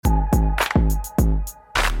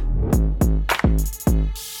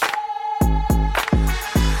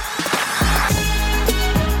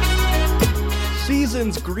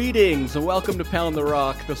Season's greetings and welcome to Pound the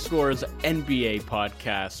Rock, the Score's NBA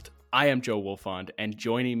podcast. I am Joe Wolfond, and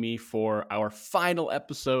joining me for our final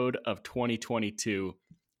episode of 2022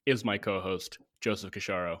 is my co-host, Joseph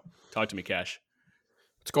Casharo. Talk to me, Cash.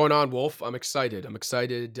 What's going on, Wolf? I'm excited. I'm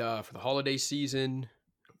excited for the holiday season.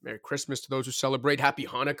 Merry Christmas to those who celebrate. Happy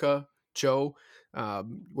Hanukkah, Joe.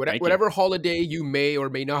 Whatever holiday you may or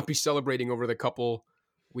may not be celebrating over the couple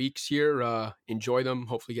weeks here, enjoy them.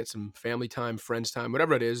 Hopefully get some family time, friends time,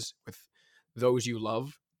 whatever it is with those you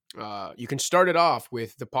love. You can start it off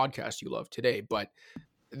with the podcast you love today. But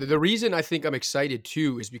the reason I think I'm excited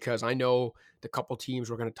too is because I know the couple teams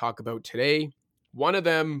we're going to talk about today, one of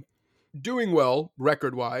them doing well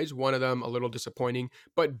record-wise, one of them a little disappointing,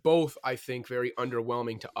 but both, I think, very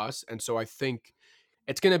underwhelming to us. And so I think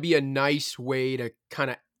it's going to be a nice way to kind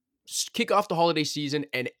of kick off the holiday season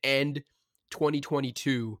and end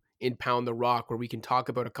 2022 in Pound the Rock, where we can talk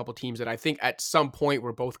about a couple teams that I think at some point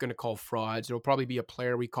we're both going to call frauds. There'll probably be a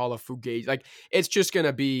player we call a fugazi. Like, it's just going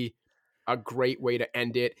to be a great way to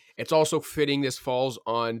end it. It's also fitting this falls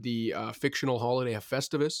on the fictional holiday of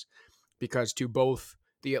Festivus, because to both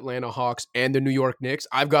the Atlanta Hawks and the New York Knicks,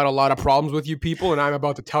 I've got a lot of problems with you people, and I'm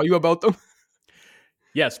about to tell you about them.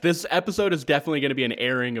 Yes, this episode is definitely going to be an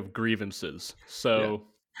airing of grievances. So,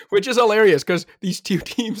 which is hilarious because these two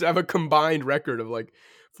teams have a combined record of like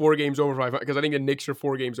 4 games over 500. Because I think the Knicks are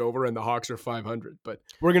 4 games over and the Hawks are 500. But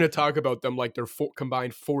we're going to talk about them like they're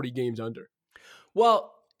combined 40 games under.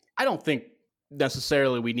 Well, I don't think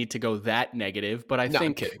necessarily we need to go that negative, but I'm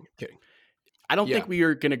kidding. I don't think we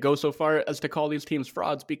are going to go so far as to call these teams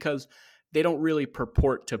frauds, because they don't really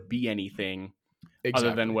purport to be anything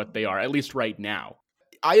other than what they are, at least right now.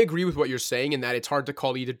 I agree with what you're saying in that it's hard to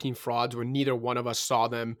call either team frauds when neither one of us saw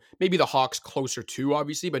them. Maybe the Hawks closer to,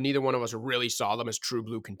 obviously, but neither one of us really saw them as true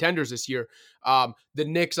blue contenders this year. The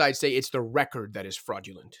Knicks, I'd say it's the record that is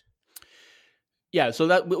fraudulent. Yeah, so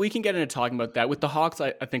that we can get into talking about that. With the Hawks,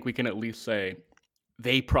 I think we can at least say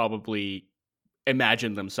they probably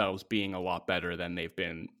imagine themselves being a lot better than they've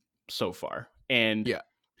been so far. And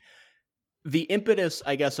the impetus,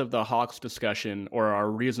 I guess, of the Hawks discussion, or our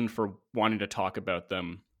reason for wanting to talk about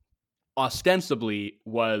them, ostensibly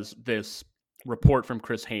was this report from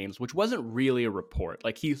Chris Haynes, which wasn't really a report.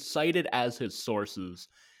 Like, he cited as his sources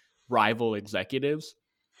rival executives.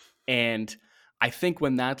 And I think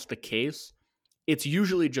when that's the case, it's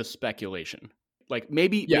usually just speculation. Like,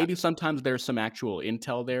 maybe sometimes there's some actual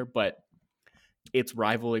intel there, but it's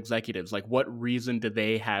rival executives. Like, what reason do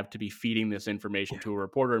they have to be feeding this information to a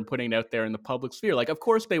reporter and putting it out there in the public sphere? Like, of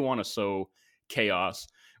course they want to sow chaos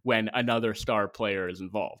when another star player is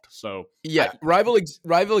involved. So rival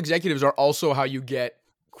executives are also how you get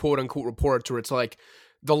quote unquote reports where it's like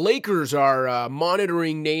the Lakers are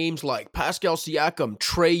monitoring names like Pascal Siakam,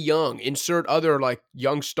 Trae Young, insert other like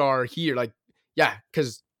young star here. Like,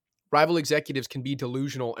 because rival executives can be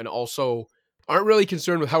delusional and also aren't really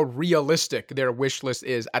concerned with how realistic their wish list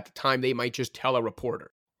is at the time they might just tell a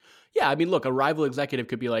reporter. Yeah, I mean, look, a rival executive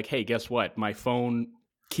could be like, hey, guess what? My phone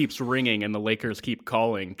keeps ringing and the Lakers keep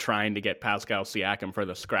calling, trying to get Pascal Siakam for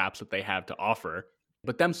the scraps that they have to offer.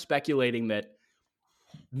 But them speculating that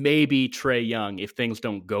maybe Trae Young, if things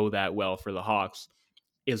don't go that well for the Hawks,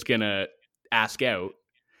 is going to ask out.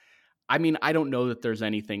 I mean, I don't know that there's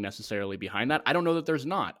anything necessarily behind that. I don't know that there's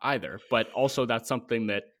not either. But also that's something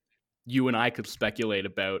that you and I could speculate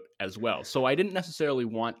about as well. So I didn't necessarily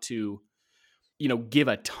want to, give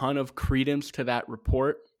a ton of credence to that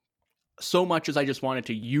report, so much as I just wanted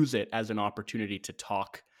to use it as an opportunity to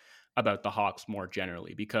talk about the Hawks more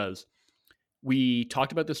generally, because we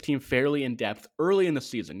talked about this team fairly in depth early in the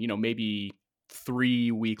season, maybe 3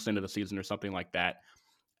 weeks into the season or something like that,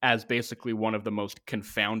 as basically one of the most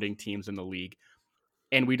confounding teams in the league.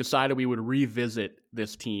 And we decided we would revisit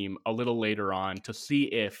this team a little later on to see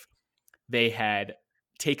if they had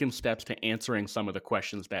taken steps to answering some of the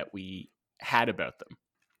questions that we had about them.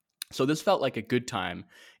 So this felt like a good time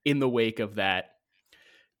in the wake of that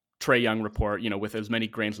Trae Young report, with as many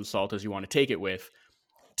grains of salt as you want to take it with,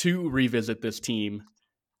 to revisit this team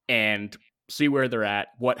and see where they're at,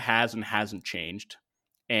 what has and hasn't changed,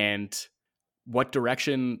 and what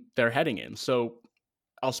direction they're heading in. So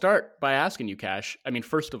I'll start by asking you, Cash. I mean,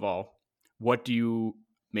 first of all, what do you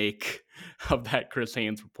make of that Chris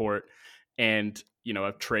Haynes report and,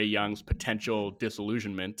 of Trae Young's potential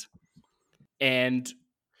disillusionment? And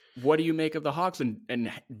what do you make of the Hawks?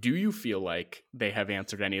 And do you feel like they have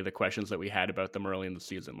answered any of the questions that we had about them early in the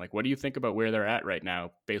season? Like, what do you think about where they're at right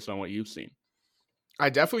now based on what you've seen? I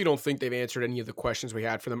definitely don't think they've answered any of the questions we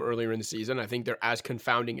had for them earlier in the season. I think they're as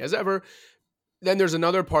confounding as ever. then there's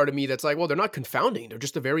another part of me that's like, well, they're not confounding. They're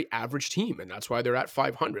just a very average team, and that's why they're at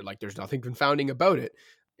 500. Like, there's nothing confounding about it.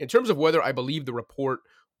 In terms of whether I believe the report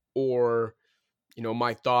or,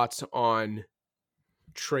 my thoughts on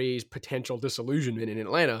Trey's potential disillusionment in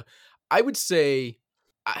Atlanta, I would say,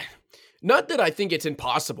 not that I think it's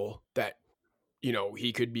impossible that,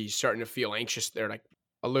 he could be starting to feel anxious there, like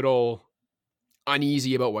a little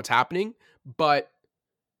uneasy about what's happening, but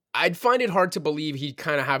I'd find it hard to believe he'd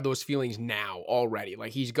kind of have those feelings now already.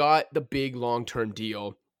 Like, he's got the big long-term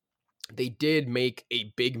deal. They did make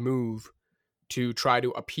a big move to try to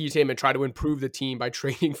appease him and try to improve the team by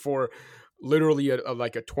trading for literally a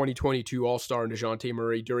 2022 All-Star DeJounte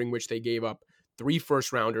Murray, during which they gave up 3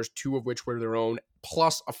 first-rounders, 2 of which were their own,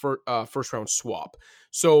 plus a first-round swap.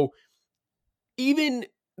 So even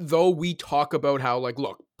though we talk about how, like,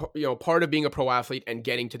 look, part of being a pro athlete and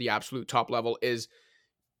getting to the absolute top level is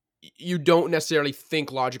you don't necessarily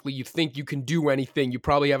think logically. You think you can do anything. You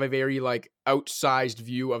probably have a very outsized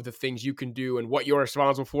view of the things you can do and what you're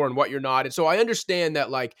responsible for and what you're not. And so I understand that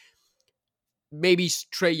maybe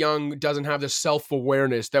Trae Young doesn't have the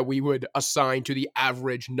self-awareness that we would assign to the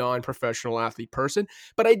average non-professional athlete person.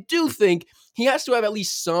 But I do think he has to have at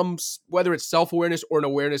least some, whether it's self-awareness or an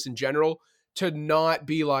awareness in general, to not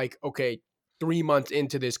be like, okay, 3 months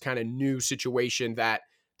into this kind of new situation that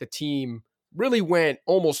the team really went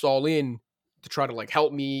almost all in to try to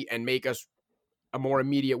help me and make us a more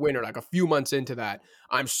immediate winner. Like, a few months into that,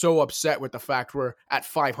 I'm so upset with the fact we're at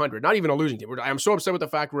 500, not even a losing team. I'm so upset with the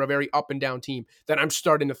fact we're a very up and down team that I'm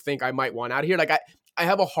starting to think I might want out of here. I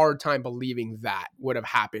have a hard time believing that would have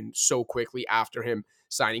happened so quickly after him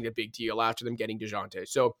signing the big deal, after them getting DeJounte.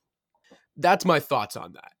 So that's my thoughts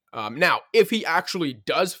on that. Now, if he actually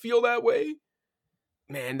does feel that way,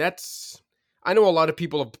 man, I know a lot of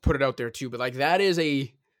people have put it out there too, but that is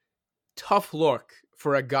a tough look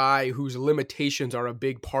for a guy whose limitations are a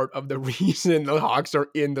big part of the reason the Hawks are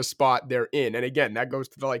in the spot they're in. And again, that goes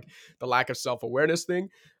to the lack of self-awareness thing.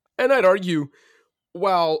 And I'd argue,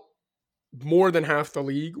 while more than half the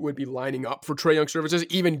league would be lining up for Trae Young services,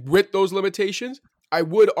 even with those limitations, I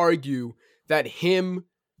would argue that him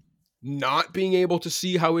not being able to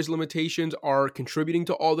see how his limitations are contributing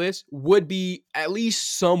to all this would be at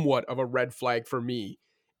least somewhat of a red flag for me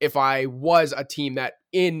if I was a team that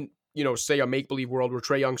in, say a make-believe world where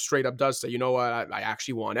Trae Young straight up does say, you know what, I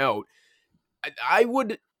actually want out. I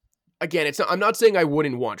would, again, I'm not saying I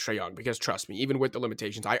wouldn't want Trae Young, because trust me, even with the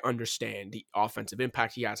limitations, I understand the offensive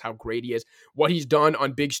impact he has, how great he is, what he's done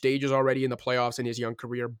on big stages already in the playoffs in his young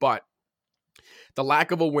career. But the lack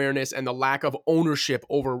of awareness and the lack of ownership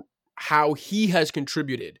over how he has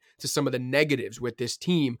contributed to some of the negatives with this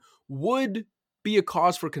team would be a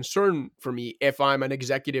cause for concern for me if I'm an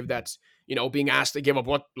executive that's, being asked to give up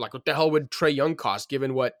what the hell would Trae Young cost,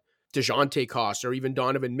 given what DeJounte costs, or even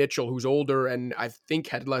Donovan Mitchell, who's older and I think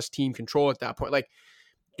had less team control at that point.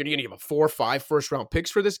 You're going to give up 4 or 5 first-round picks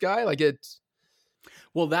for this guy?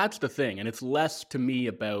 Well, that's the thing. And it's less to me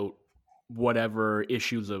about whatever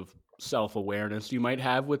issues of self-awareness you might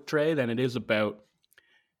have with Trae than it is about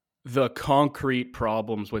the concrete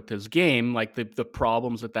problems with his game, like the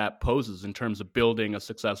problems that poses in terms of building a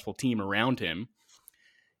successful team around him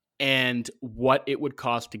and what it would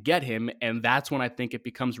cost to get him. And that's when I think it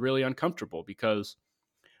becomes really uncomfortable, because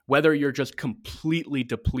whether you're just completely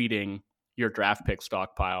depleting your draft pick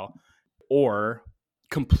stockpile or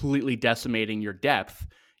completely decimating your depth,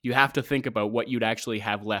 you have to think about what you'd actually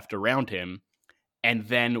have left around him, and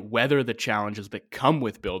then whether the challenges that come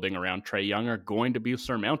with building around Trae Young are going to be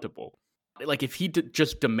surmountable. If he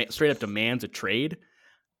just straight up demands a trade,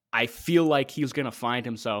 I feel like he's going to find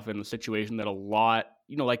himself in the situation that a lot,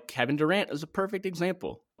 like Kevin Durant is a perfect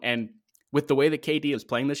example. And with the way that KD is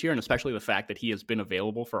playing this year, and especially the fact that he has been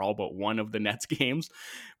available for all but one of the Nets games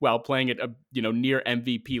while playing at a near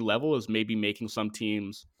MVP level, is maybe making some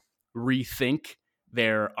teams rethink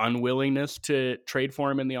their unwillingness to trade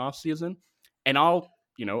for him in the offseason. And I'll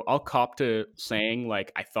cop to saying,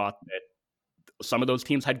 I thought that some of those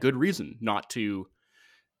teams had good reason not to,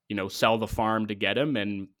 sell the farm to get him.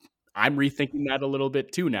 And I'm rethinking that a little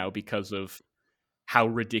bit too now, because of how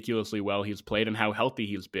ridiculously well he's played and how healthy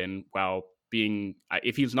he's been, while being,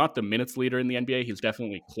 if he's not the minutes leader in the NBA, he's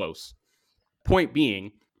definitely close. Point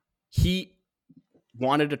being, he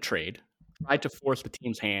wanted a trade, tried to force the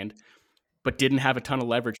team's hand, but didn't have a ton of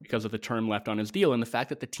leverage because of the term left on his deal and the fact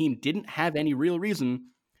that the team didn't have any real reason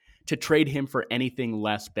to trade him for anything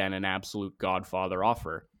less than an absolute Godfather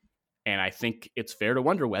offer. And I think it's fair to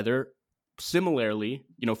wonder whether, similarly,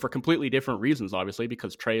 for completely different reasons, obviously,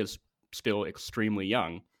 because Trae is still extremely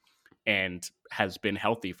young and has been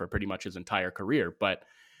healthy for pretty much his entire career. But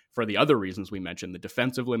for the other reasons we mentioned, the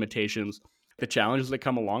defensive limitations, the challenges that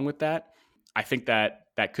come along with that, I think that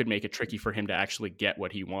could make it tricky for him to actually get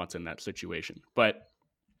what he wants in that situation. But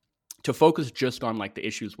to focus just on like the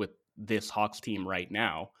issues with this Hawks team right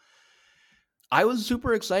now, I was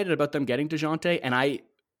super excited about them getting DeJounte, and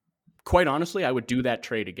quite honestly, I would do that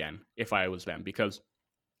trade again if I was them, because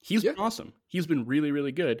he's been awesome. He's been really,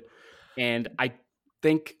 really good. And I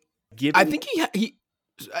think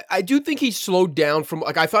I do think he slowed down from,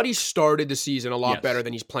 like, I thought he started the season a lot better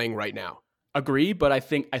than he's playing right now. Agree, but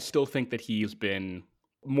I still think that he's been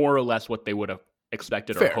more or less what they would have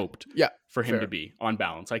expected or hoped for him to be on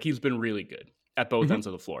balance. Like, he's been really good at both ends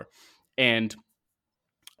of the floor. And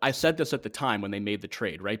I said this at the time when they made the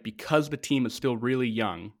trade, right? Because the team is still really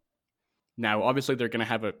young. Now, obviously, they're going to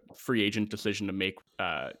have a free agent decision to make,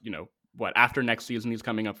 after next season, he's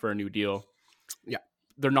coming up for a new deal. Yeah.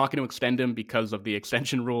 They're not going to extend him because of the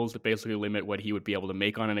extension rules that basically limit what he would be able to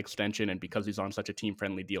make on an extension. And because he's on such a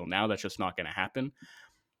team-friendly deal now, that's just not going to happen.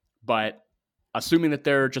 But assuming that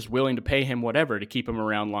they're just willing to pay him whatever to keep him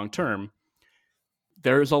around long-term,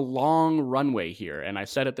 there's a long runway here. And I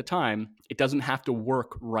said at the time, it doesn't have to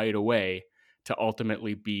work right away to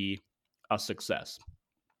ultimately be a success.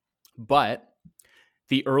 But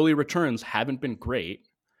the early returns haven't been great.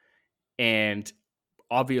 And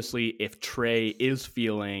obviously, if Trae is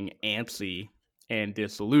feeling antsy and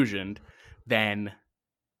disillusioned, then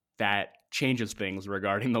that changes things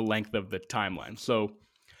regarding the length of the timeline. So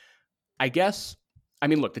I guess,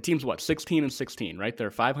 look, the team's 16-16, right? They're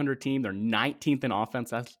a 500 team. They're 19th in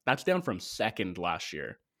offense. That's down from second last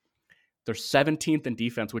year. They're 17th in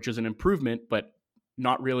defense, which is an improvement, but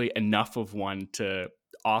not really enough of one to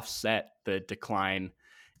offset the decline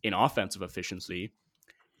in offensive efficiency.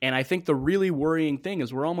 And I think the really worrying thing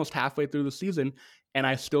is we're almost halfway through the season, and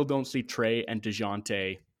I still don't see Trae and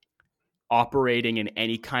DeJounte operating in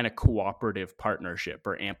any kind of cooperative partnership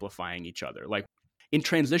or amplifying each other. Like, in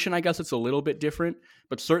transition, I guess it's a little bit different,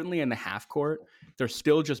 but certainly in the half court, they're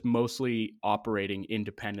still just mostly operating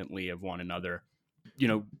independently of one another. You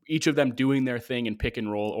know, each of them doing their thing in pick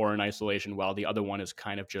and roll or in isolation while the other one is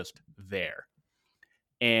kind of just there.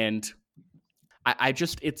 And I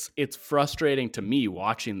just, it's frustrating to me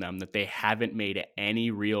watching them that they haven't made any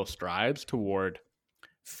real strides toward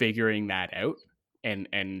figuring that out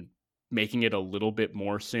and making it a little bit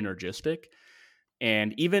more synergistic.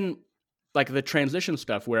 And even like the transition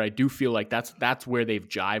stuff, where I do feel like that's where they've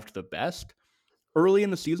jived the best. Early in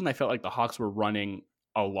the season, I felt like the Hawks were running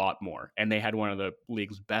a lot more, and they had one of the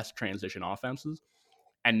league's best transition offenses.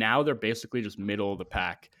 And now they're basically just middle of the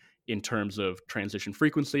pack in terms of transition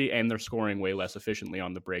frequency, and they're scoring way less efficiently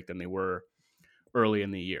on the break than they were early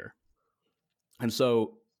in the year. And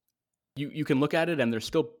so you can look at it, and they're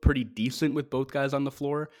still pretty decent with both guys on the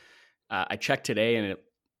floor. I checked today, and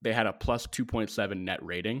they had a plus 2.7 net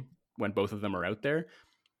rating when both of them are out there.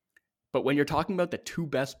 But when you're talking about the two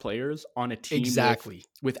best players on a team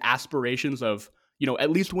with aspirations of, you know,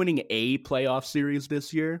 at least winning a playoff series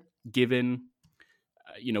this year, given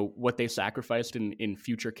what they sacrificed in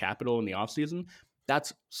future capital in the offseason,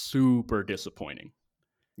 that's super disappointing.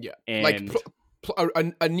 Yeah. And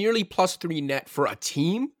like a nearly plus 3 net for a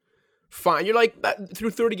team, fine. You're like, through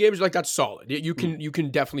 30 games, you're like, that's solid. You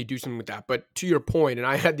can definitely do something with that. But to your point, and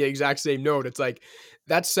I had the exact same note, it's like,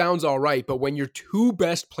 that sounds all right. But when your two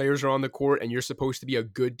best players are on the court and you're supposed to be a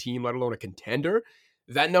good team, let alone a contender,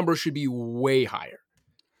 that number should be way higher.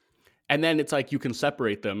 And then it's like you can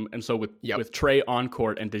separate them. And so with Trae on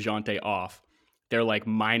court and DeJounte off, they're like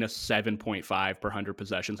minus 7.5 per 100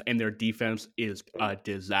 possessions. And their defense is a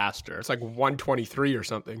disaster. It's like 123 or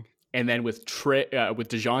something. And then with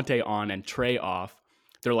DeJounte on and Trae off,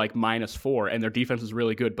 they're like minus 4. And their defense is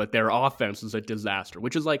really good, but their offense is a disaster,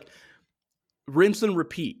 which is like rinse and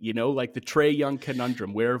repeat, like the Trae Young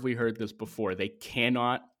conundrum. Where have we heard this before? They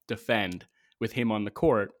cannot defend with him on the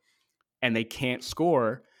court, and they can't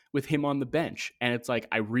score with him on the bench. And it's like,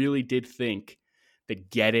 I really did think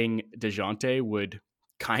that getting DeJounte would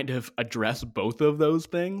kind of address both of those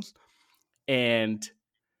things. And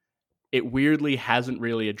it weirdly hasn't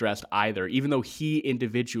really addressed either, even though he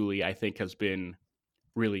individually, I think, has been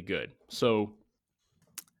really good. So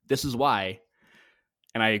this is why,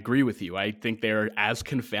 and I agree with you, I think they're as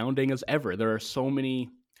confounding as ever. There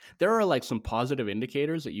are like some positive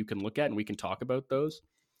indicators that you can look at, and we can talk about those,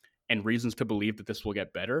 and reasons to believe that this will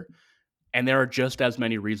get better. And there are just as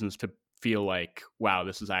many reasons to feel like, wow,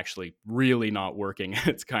 this is actually really not working.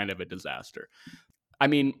 It's kind of a disaster. I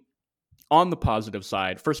mean, on the positive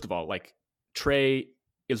side, first of all, like Trae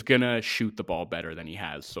is going to shoot the ball better than he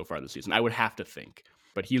has so far this season. I would have to think,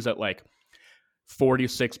 but he's at like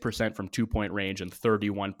 46% from 2-point range and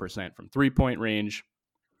 31% from 3-point range.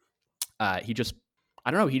 He just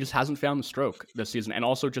hasn't found the stroke this season. And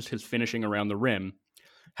also just his finishing around the rim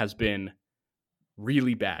has been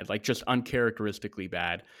really bad, like just uncharacteristically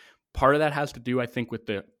bad. Part of that has to do, I think, with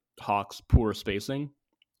the Hawks' poor spacing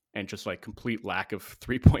and just like complete lack of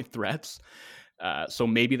 3-point threats. So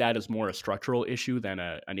maybe that is more a structural issue than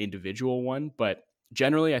an individual one. But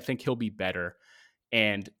generally, I think he'll be better.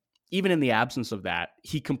 And even in the absence of that,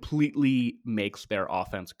 he completely makes their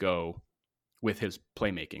offense go with his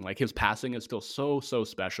playmaking. Like his passing is still so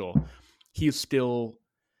special. He's still,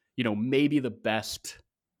 maybe the best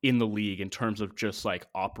in the league in terms of just like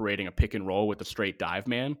operating a pick and roll with a straight dive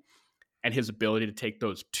man, and his ability to take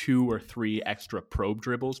those 2 or 3 extra probe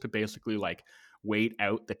dribbles to basically like wait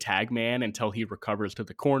out the tag man until he recovers to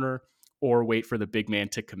the corner, or wait for the big man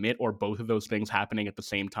to commit, or both of those things happening at the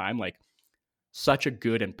same time. Like such a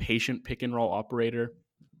good and patient pick and roll operator.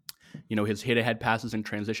 His hit ahead passes in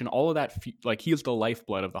transition, all of that, like he is the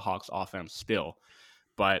lifeblood of the Hawks offense still.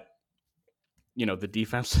 But, the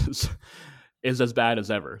defense is as bad as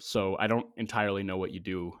ever. So I don't entirely know what you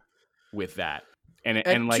do with that. I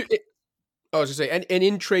was going to say, and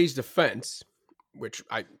in Trey's defense, which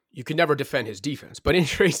you can never defend his defense, but in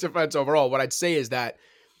Trey's defense overall, what I'd say is that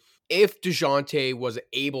if DeJounte was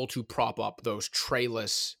able to prop up those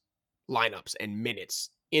Treyless lineups and minutes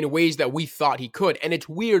in ways that we thought he could, and it's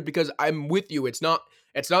weird because I'm with you. It's not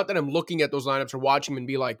that I'm looking at those lineups or watching him and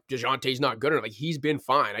be like, DeJounte's not good, or like he's been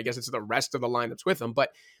fine. I guess it's the rest of the lineups with him.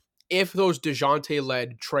 But if those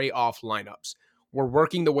DeJounte-led Trey off lineups were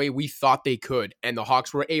working the way we thought they could, and the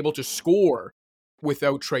Hawks were able to score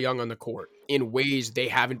without Trae Young on the court in ways they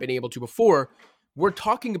haven't been able to before, we're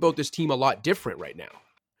talking about this team a lot different right now.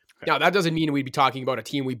 Okay. Now, that doesn't mean we'd be talking about a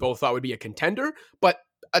team we both thought would be a contender, but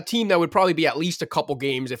a team that would probably be at least a couple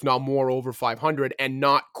games, if not more, over 500, and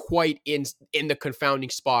not quite in the confounding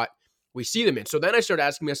spot we see them in. So then I started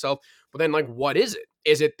asking myself, well, then, like, what is it?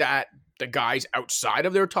 Is it that the guys outside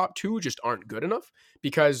of their top 2 just aren't good enough?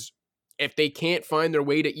 Because if they can't find their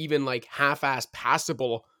way to even, like, half-ass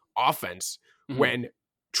passable offense when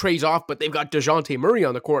Trey's off, but they've got DeJounte Murray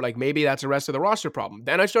on the court, like, maybe that's the rest of the roster problem.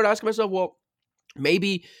 Then I started asking myself, well,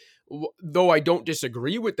 maybe, though I don't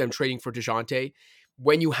disagree with them trading for DeJounte,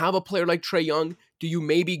 when you have a player like Trae Young, do you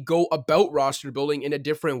maybe go about roster building in a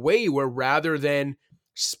different way, where rather than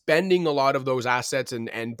spending a lot of those assets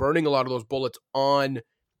and burning a lot of those bullets on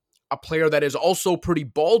a player that is also pretty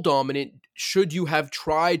ball dominant, should you have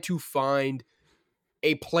tried to find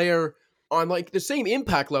a player on like the same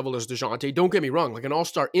impact level as DeJounte? Don't get me wrong, like an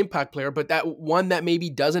all-star impact player, but that one that maybe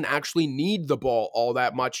doesn't actually need the ball all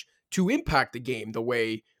that much to impact the game the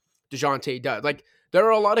way DeJounte does. Like, there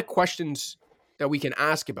are a lot of questions that we can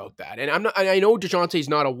ask about that. And I know DeJounte's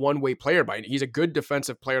not a one-way player by it. He's a good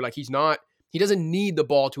defensive player. Like, he doesn't need the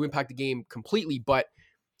ball to impact the game completely, but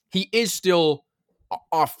he is still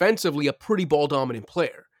offensively a pretty ball dominant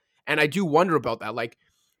player. And I do wonder about that. Like,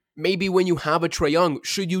 maybe when you have a Trae Young,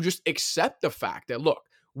 should you just accept the fact that, look,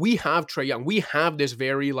 we have Trae Young. We have this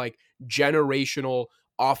very like generational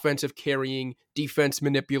offensive carrying, defense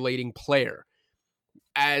manipulating player.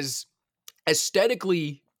 As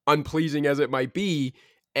aesthetically unpleasing as it might be,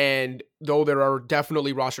 and though there are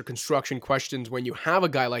definitely roster construction questions when you have a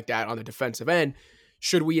guy like that on the defensive end,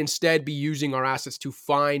 should we instead be using our assets to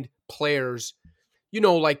find players,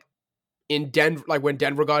 like in Denver, like when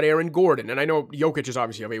Denver got Aaron Gordon? And I know Jokic is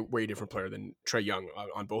obviously a way different player than Trae Young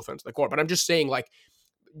on both ends of the court, but I'm just saying, like,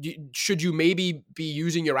 should you maybe be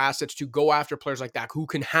using your assets to go after players like that who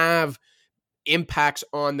can have impacts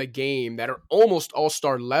on the game that are almost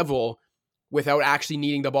all-star level without actually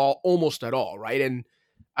needing the ball almost at all, right? And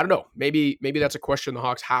I don't know, maybe that's a question the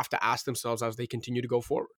Hawks have to ask themselves as they continue to go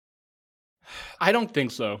forward. I don't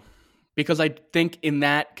think so, because I think in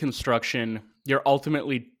that construction, you're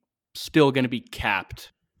ultimately still going to be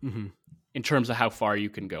capped in terms of how far you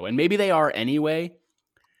can go. And maybe they are anyway,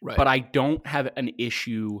 right? But I don't have an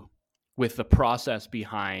issue with the process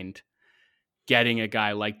behind getting a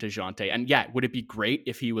guy like DeJounte. And yeah, would it be great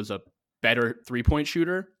if he was a better three-point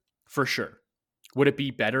shooter? For sure. Would it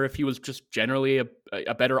be better if he was just generally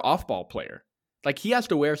a better off-ball player? Like, he has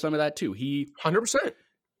to wear some of that too. 100%.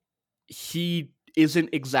 He isn't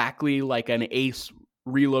exactly like an ace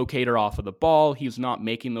relocator off of the ball. He's not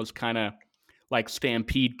making those kind of like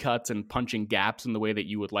stampede cuts and punching gaps in the way that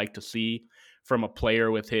you would like to see from a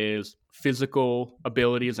player with his physical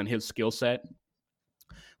abilities and his skill set.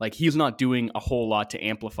 Like, he's not doing a whole lot to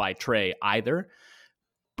amplify Trae either.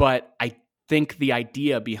 But I think the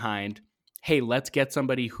idea behind, hey, let's get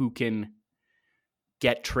somebody who can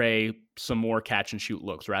get Trae some more catch and shoot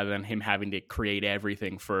looks rather than him having to create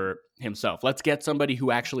everything for himself. Let's get somebody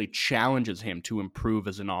who actually challenges him to improve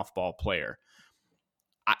as an off-ball player.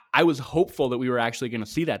 I was hopeful that we were actually going to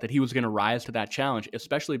see that he was going to rise to that challenge,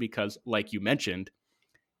 especially because, like you mentioned,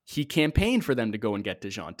 he campaigned for them to go and get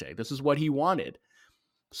DeJounte. This is what he wanted.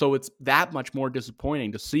 So it's that much more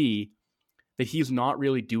disappointing to see that he's not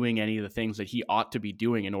really doing any of the things that he ought to be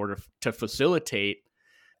doing in order to facilitate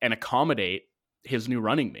and accommodate his new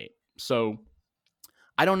running mate. So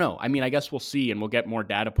I don't know. I mean, I guess we'll see, and we'll get more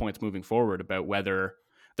data points moving forward about whether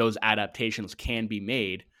those adaptations can be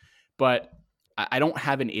made. But I don't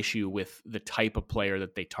have an issue with the type of player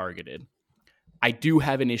that they targeted. I do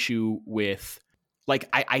have an issue with, like,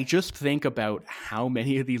 I just think about how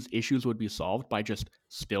many of these issues would be solved by just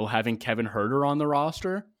still having Kevin Huerter on the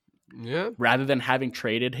roster. Yeah. Rather than having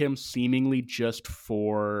traded him seemingly just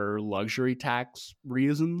for luxury tax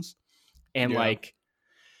reasons. And like,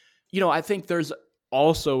 you know, I think there's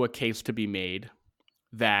also a case to be made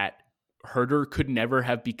that Huerter could never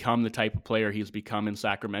have become the type of player he's become in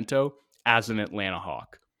Sacramento as an Atlanta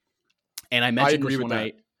Hawk. And I mentioned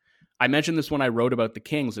I mentioned this when I wrote about the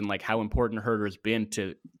Kings and like how important Huerter has been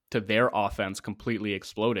to their offense completely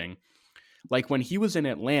exploding. Like when he was in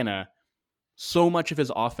Atlanta, so much of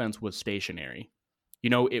his offense was stationary.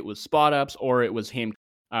 You know, it was spot ups or it was him,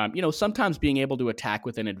 you know, sometimes being able to attack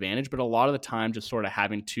with an advantage, but a lot of the time just sort of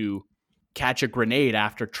having to catch a grenade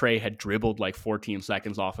after Trae had dribbled like 14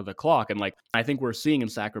 seconds off of the clock. And like, I think we're seeing in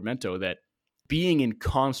Sacramento that being in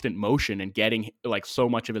constant motion and getting like so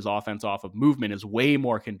much of his offense off of movement is way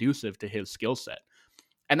more conducive to his skill set.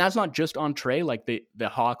 And that's not just on Trae. Like the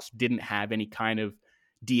Hawks didn't have any kind of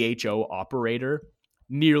DHO operator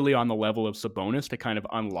nearly on the level of Sabonis to kind of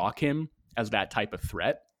unlock him as that type of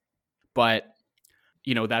threat. But,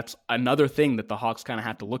 you know, that's another thing that the Hawks kind of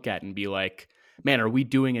have to look at and be like, man, are we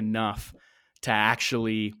doing enough to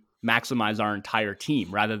actually maximize our entire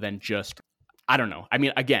team rather than just, I don't know. I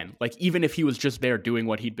mean, again, like even if he was just there doing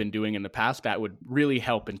what he'd been doing in the past, that would really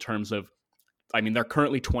help in terms of, I mean, they're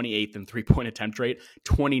currently 28th in 3-point attempt rate,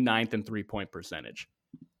 29th in 3-point percentage.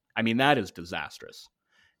 I mean, that is disastrous.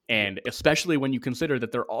 And especially when you consider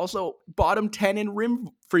that they're also bottom 10 in rim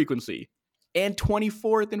frequency and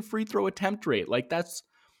 24th in free throw attempt rate. Like that's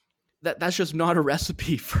just not a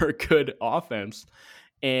recipe for a good offense.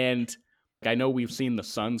 And I know we've seen the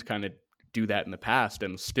Suns kind of do that in the past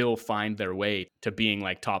and still find their way to being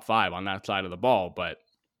like top 5 on that side of the ball. But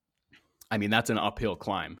I mean, that's an uphill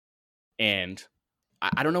climb. And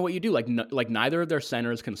I don't know what you do. Like neither of their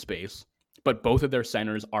centers can space, but both of their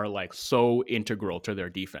centers are like so integral to their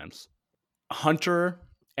defense. Hunter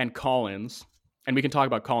and Collins, and we can talk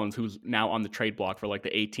about Collins, who's now on the trade block for like the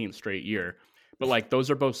 18th straight year. But like those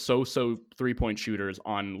are both so 3-point shooters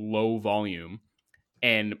on low volume.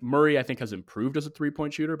 And Murray, I think, has improved as a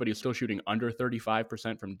 3-point shooter, but he's still shooting under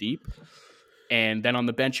 35% from deep. And then on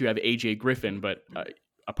the bench, you have AJ Griffin. But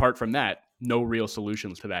apart from that, no real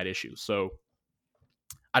solutions to that issue. So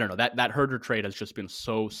I don't know, that Huerter trade has just been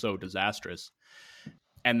so disastrous.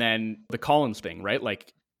 And then the Collins thing, right?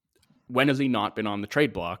 Like, when has he not been on the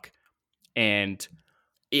trade block? And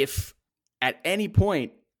if at any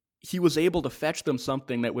point he was able to fetch them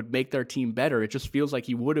something that would make their team better, it just feels like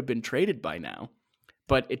he would have been traded by now.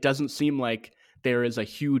 But it doesn't seem like there is a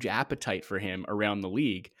huge appetite for him around the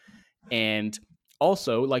league. And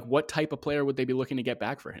also, like, what type of player would they be looking to get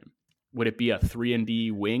back for him? Would it be a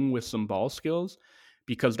 3-and-D wing with some ball skills?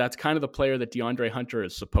 Because that's kind of the player that DeAndre Hunter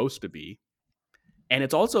is supposed to be. And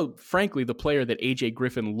it's also, frankly, the player that AJ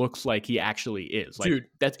Griffin looks like he actually is. Like, dude,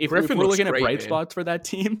 that's if we're looking at bright spots for that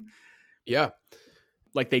team. Yeah.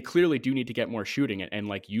 Like, they clearly do need to get more shooting and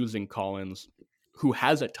like using Collins, who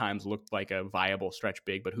has at times looked like a viable stretch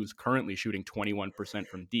big, but who's currently shooting 21%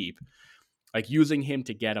 from deep. Like, using him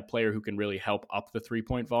to get a player who can really help up the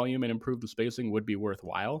 3-point volume and improve the spacing would be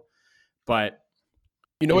worthwhile. But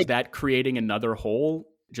you know, is that creating another hole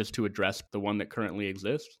just to address the one that currently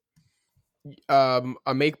exists?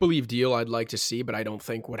 A make-believe deal I'd like to see, but I don't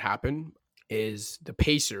think would happen, is the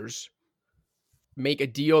Pacers make a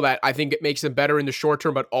deal that I think it makes them better in the short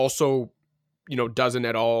term, but also, you know, doesn't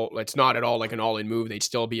at all. It's not at all like an all-in move. They'd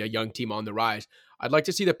still be a young team on the rise. I'd like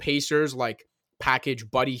to see the Pacers like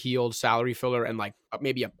package Buddy Hield, salary filler, and like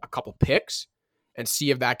maybe a couple picks, and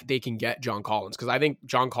see if that they can get John Collins. Because I think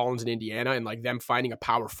John Collins in Indiana and like them finding a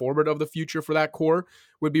power forward of the future for that core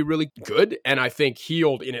would be really good. And I think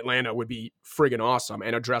Hield in Atlanta would be friggin' awesome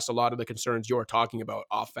and address a lot of the concerns you're talking about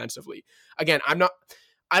offensively. Again,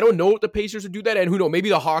 I don't know if the Pacers would do that. And who knows, maybe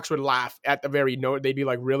the Hawks would laugh at the very note. They'd be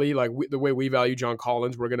like, really? Like the way we value John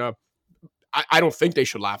Collins, we're going to, I don't think they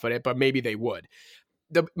should laugh at it, but maybe they would.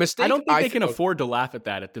 the mistake I don't think they can afford to laugh at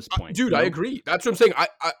that at this point. Dude, I agree. That's what I'm saying.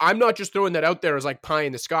 I'm not just throwing that out there as like pie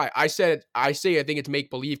in the sky. I say I think it's make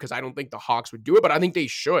believe because I don't think the Hawks would do it, but I think they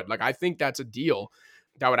should. Like, I think that's a deal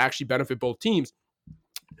that would actually benefit both teams.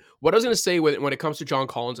 What I was going to say when it comes to John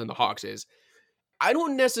Collins and the Hawks is, I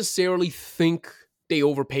don't necessarily think they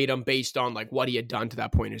overpaid him based on like what he had done to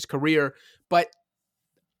that point in his career, but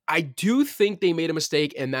I do think they made a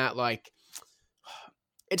mistake in that, like,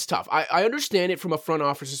 it's tough. I understand it from a front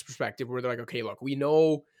office's perspective where they're like, okay, look, we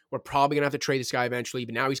know we're probably going to have to trade this guy eventually,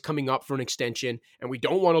 but now he's coming up for an extension and we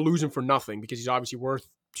don't want to lose him for nothing because he's obviously worth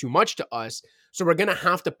too much to us. So we're going to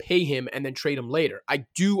have to pay him and then trade him later. I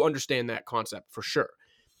do understand that concept for sure.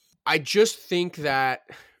 I just think that,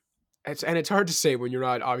 it's hard to say when you're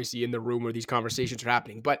not obviously in the room where these conversations are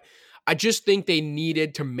happening, but I just think they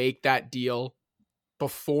needed to make that deal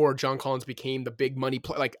before John Collins became the big money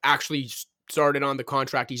play, like actually started on the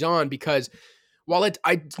contract he's on, because while it's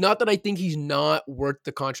not that I think he's not worth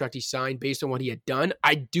the contract he signed based on what he had done,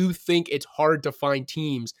 I do think it's hard to find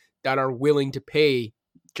teams that are willing to pay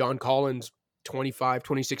John Collins 25,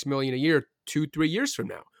 26 million a year 2-3 years from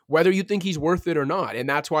now, whether you think he's worth it or not. And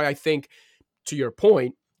that's why I think, to your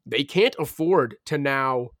point, they can't afford to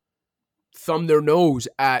now thumb their nose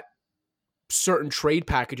at certain trade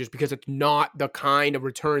packages because it's not the kind of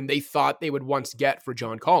return they thought they would once get for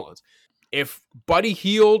John Collins. If Buddy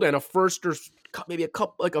Hield and a first, or maybe a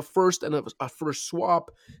couple, like a first and a first swap,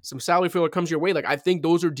 some salary filler comes your way, like, I think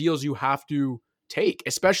those are deals you have to take,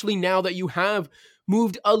 especially now that you have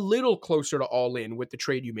moved a little closer to all in with the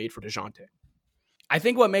trade you made for DeJounte. I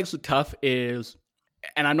think what makes it tough is,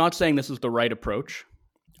 and I'm not saying this is the right approach,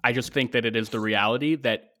 I just think that it is the reality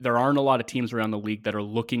that there aren't a lot of teams around the league that are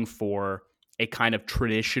looking for a kind of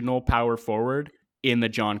traditional power forward in the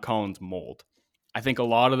John Collins mold. I think a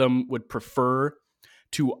lot of them would prefer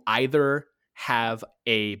to either have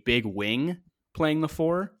a big wing playing the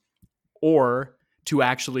 4 or to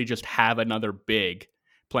actually just have another big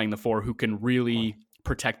playing the 4 who can really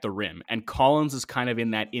protect the rim. And Collins is kind of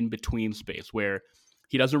in that in-between space where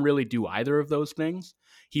he doesn't really do either of those things.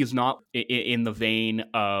 He's not in the vein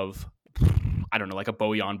of, I don't know, like a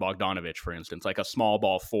Bojan Bogdanovic, for instance, like a small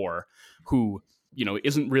ball 4 who, you know,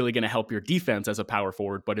 isn't really going to help your defense as a power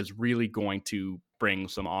forward, but is really going to bring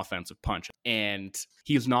some offensive punch. And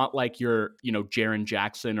he's not like your, you know, Jaren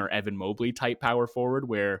Jackson or Evan Mobley type power forward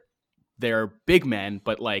where they're big men,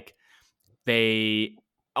 but like they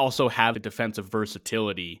also have the defensive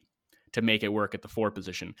versatility to make it work at the 4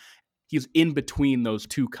 position. He's in between those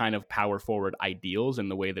two kind of power forward ideals in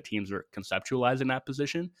the way that teams are conceptualizing that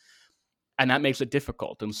position. And that makes it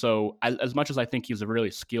difficult. And so as much as I think he's a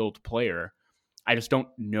really skilled player, I just don't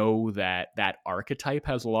know that that archetype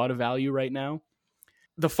has a lot of value right now.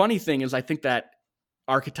 The funny thing is I think that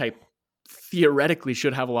archetype theoretically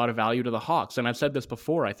should have a lot of value to the Hawks. And I've said this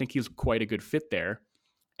before, I think he's quite a good fit there.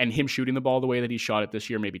 And him shooting the ball the way that he shot it this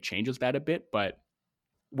year maybe changes that a bit. But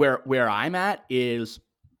where I'm at is,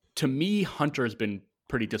 to me, Hunter has been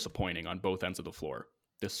pretty disappointing on both ends of the floor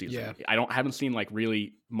this season. Yeah. I haven't seen like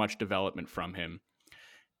really much development from him.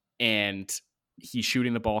 And he's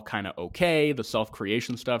shooting the ball kind of okay. The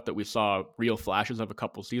self-creation stuff that we saw real flashes of a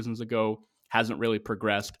couple seasons ago hasn't really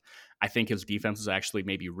progressed. I think his defense has actually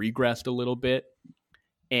maybe regressed a little bit.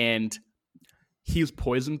 And he's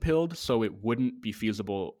poison-pilled, so it wouldn't be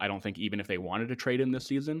feasible, I don't think, even if they wanted to trade him this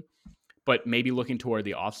season. But maybe looking toward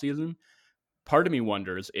the offseason, part of me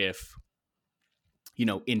wonders if, you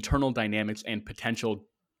know, internal dynamics and potential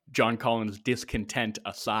John Collins discontent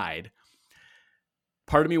aside,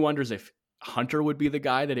 part of me wonders if Hunter would be the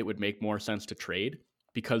guy that it would make more sense to trade,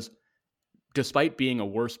 because despite being a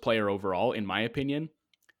worse player overall, in my opinion,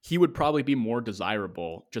 he would probably be more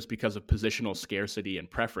desirable just because of positional scarcity and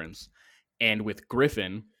preference. And with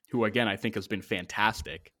Griffin, who again, I think has been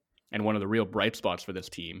fantastic and one of the real bright spots for this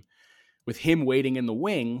team, with him waiting in the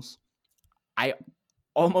wings, I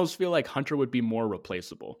almost feel like Hunter would be more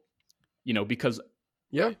replaceable, you know, because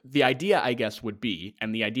the idea, I guess, would be,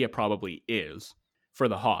 and the idea probably is for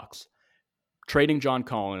the Hawks, trading John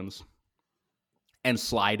Collins and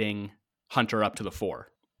sliding Hunter up to the 4.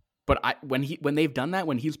 But when they've done that,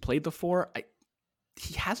 when he's played the 4,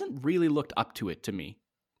 he hasn't really looked up to it to me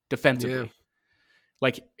defensively. Yeah.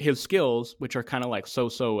 Like his skills, which are kind of like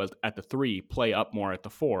so-so at the 3, play up more at the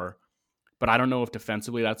 4. But I don't know if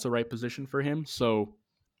defensively that's the right position for him. So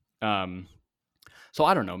I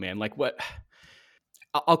don't know, man. Like what?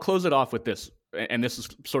 I'll close it off with this, and this is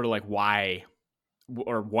sort of like why,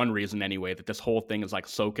 or one reason anyway, that this whole thing is like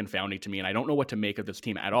so confounding to me, and I don't know what to make of this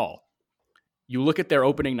team at all. you look at their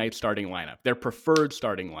opening night starting lineup, their preferred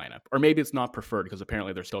starting lineup, or maybe it's not preferred because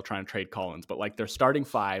apparently they're still trying to trade Collins, but like their starting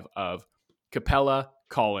five of Capella,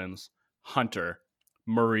 Collins, Hunter,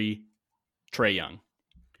 Murray, Trae Young.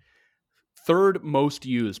 Third most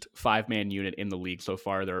used 5-man unit in the league so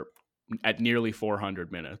far. They're at nearly 400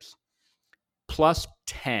 minutes. Plus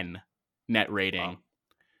 10 net rating. Wow.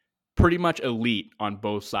 Pretty much elite on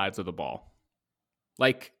both sides of the ball.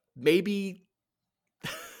 Like, maybe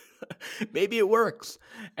it works.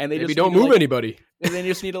 And they maybe just don't move anybody. And they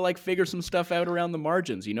just need to like figure some stuff out around the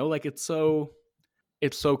margins, you know? Like it's so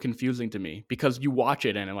confusing to me because you watch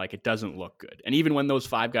it and like it doesn't look good. And even when those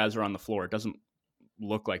 5 guys are on the floor, it doesn't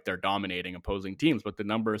look like they're dominating opposing teams, but the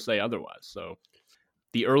numbers say otherwise. So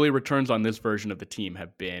the early returns on this version of the team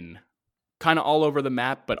have been kind of all over the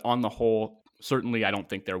map, but on the whole, certainly I don't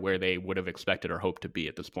think they're where they would have expected or hoped to be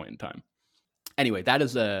at this point in time. Anyway, that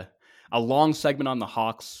is a long segment on the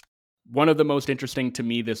Hawks. One of the most interesting to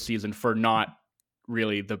me this season for not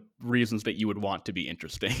really the reasons that you would want to be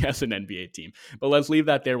interesting as an NBA team. But let's leave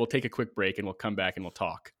that there. We'll take a quick break and we'll come back and we'll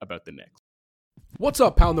talk about the Knicks. What's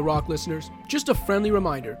up, Pound the Rock listeners? Just a friendly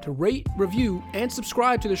reminder to rate, review, and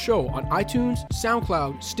subscribe to the show on iTunes,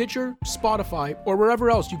 SoundCloud, Stitcher, Spotify, or wherever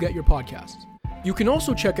else you get your podcasts. You can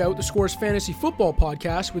also check out the Score's Fantasy Football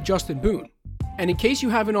podcast with Justin Boone. And in case you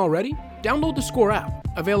haven't already, download the Score app,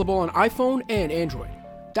 available on iPhone and Android.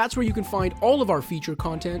 That's where you can find all of our feature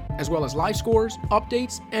content, as well as live scores,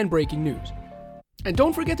 updates, and breaking news. And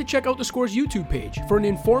don't forget to check out the Score's YouTube page for an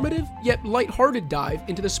informative yet lighthearted dive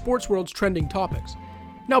into the sports world's trending topics.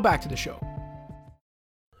 Now back to the show.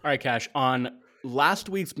 All right, Cash. On last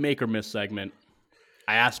week's Make or Miss segment,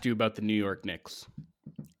 I asked you about the New York Knicks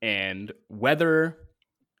and whether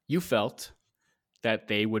you felt that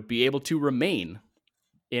they would be able to remain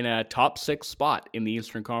in a top 6 spot in the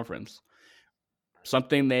Eastern Conference.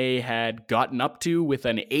 Something they had gotten up to with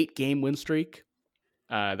an 8-game win streak.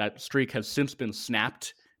 That streak has since been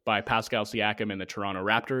snapped by Pascal Siakam and the Toronto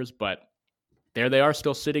Raptors, but there they are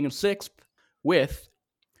still sitting in 6th with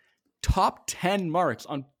top 10 marks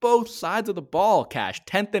on both sides of the ball, Cash.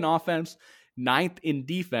 10th in offense, 9th in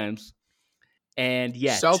defense, and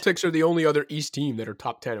yet... Celtics are the only other East team that are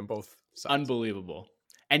top 10 on both sides. Unbelievable.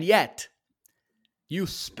 And yet, you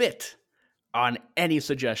spit on any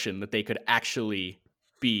suggestion that they could actually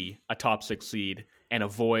be a top 6 seed and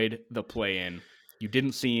avoid the play-in. You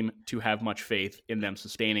didn't seem to have much faith in them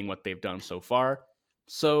sustaining what they've done so far.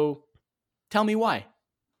 So tell me why.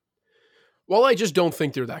 Well, I just don't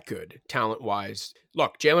think they're that good, talent-wise.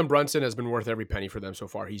 Look, Jalen Brunson has been worth every penny for them so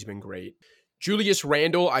far. He's been great. Julius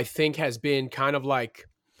Randle, I think, has been kind of like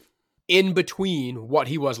in between what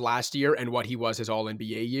he was last year and what he was his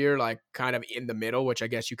All-NBA year, like kind of in the middle, which I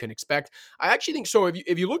guess you can expect. I actually think so.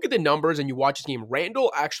 If you look at the numbers and you watch his game,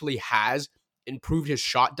 Randle actually has improved his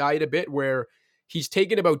shot diet a bit, where he's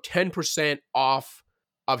taken about 10% off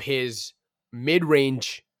of his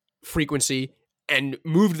mid-range frequency and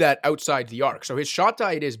moved that outside the arc. So his shot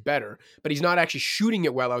diet is better, but he's not actually shooting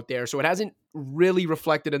it well out there. So it hasn't really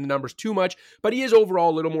reflected in the numbers too much, but he is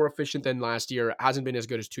overall a little more efficient than last year. It hasn't been as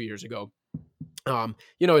good as 2 years ago.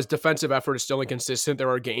 His defensive effort is still inconsistent. There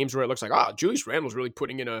are games where it looks like, Julius Randle's really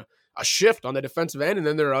putting in a shift on the defensive end. And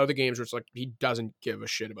then there are other games where it's like, he doesn't give a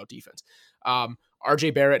shit about defense.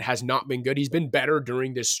 RJ Barrett has not been good. He's been better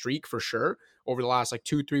during this streak for sure over the last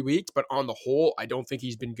 2-3 weeks, but on the whole, I don't think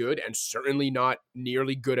he's been good and certainly not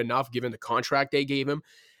nearly good enough given the contract they gave him.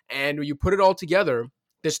 And when you put it all together,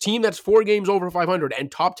 this team that's 4 games over 500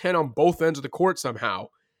 and top 10 on both ends of the court somehow,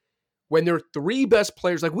 when their 3 best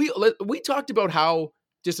players, like we talked about how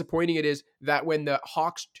disappointing it is that when the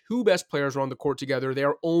Hawks' 2 best players are on the court together,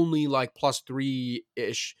 they're only plus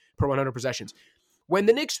 3-ish per 100 possessions. When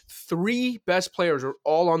the Knicks' 3 best players are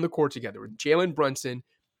all on the court together, Jalen Brunson,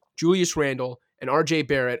 Julius Randle, and RJ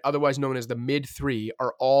Barrett, otherwise known as the mid-3,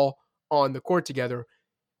 are all on the court together,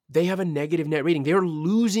 they have a negative net rating. They're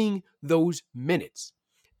losing those minutes.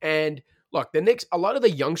 And look, the Knicks, a lot of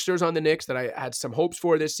the youngsters on the Knicks that I had some hopes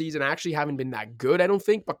for this season actually haven't been that good, I don't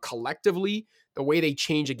think. But collectively, the way they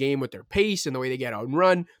change a game with their pace and the way they get out and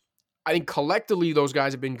run, I think collectively those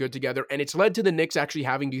guys have been good together. And it's led to the Knicks actually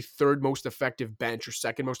having the 3rd most effective bench or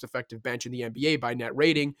 2nd most effective bench in the NBA by net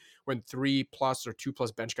rating when 3+ or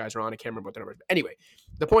 2+ bench guys are on. I can't remember what the number is. But anyway,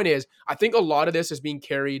 the point is, I think a lot of this is being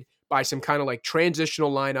carried by some kind of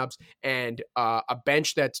transitional lineups and a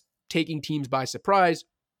bench that's taking teams by surprise.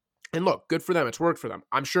 And look, good for them. It's worked for them.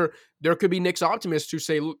 I'm sure there could be Knicks optimists who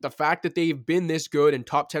say, look, the fact that they've been this good and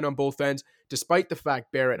top 10 on both ends, despite the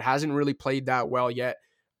fact Barrett hasn't really played that well yet,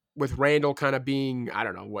 with Randle kind of being, I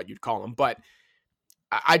don't know what you'd call him, but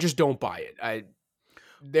I just don't buy it.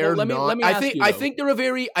 they're let not. me ask you, I think they're a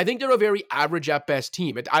very average at best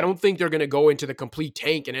team. I don't think they're going to go into the complete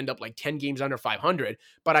tank and end up like 10 games under 500.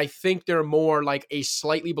 But I think they're more like a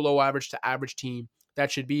slightly below average to average team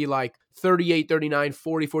that should be like 38, 39,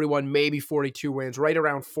 40, 41, maybe 42 wins, right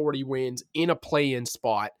around 40 wins in a play-in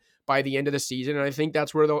spot by the end of the season. And I think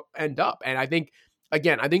that's where they'll end up. And I think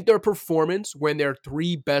their performance when their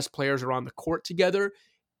three best players are on the court together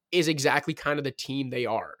is exactly kind of the team they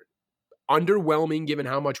are. Underwhelming given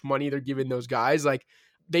how much money they're giving those guys. Like,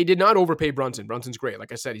 they did not overpay Brunson. Brunson's great.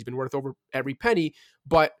 Like I said, he's been worth over every penny,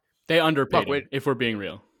 but they underpaid him, if we're being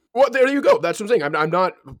real. Well, there you go. That's what I'm saying. I'm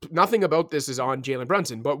not, nothing about this is on Jalen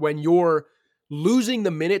Brunson, but when you're losing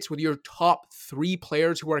the minutes with your top three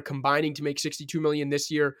players who are combining to make $62 million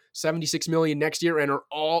this year, $76 million next year, and are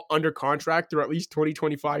all under contract through at least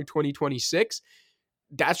 2025, 2026,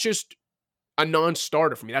 that's just a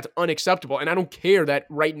non-starter for me. That's unacceptable. And I don't care that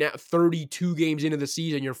right now, 32 games into the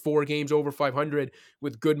season, you're 4 games over 500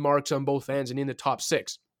 with good marks on both ends and in the top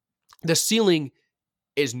 6. The ceiling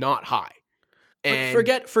is not high. And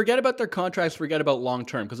forget about their contracts, forget about long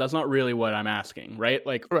term, because that's not really what I'm asking, right?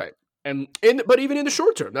 Like, right. But even in the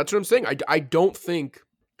short term, that's what I'm saying. I don't think.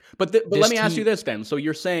 But let me ask you this then. So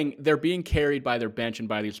you're saying they're being carried by their bench and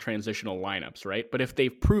by these transitional lineups, right? But if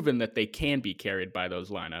they've proven that they can be carried by those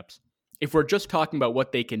lineups, if we're just talking about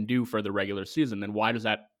what they can do for the regular season, then why does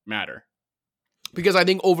that matter? Because I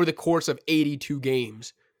think over the course of 82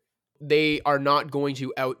 games, they are not going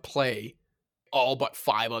to outplay all but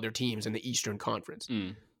 5 other teams in the Eastern Conference.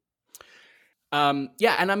 Yeah,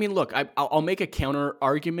 and I mean, look, I'll make a counter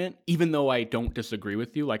argument, even though I don't disagree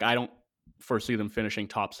with you. Like, I don't foresee them finishing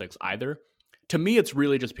top 6 either. To me, it's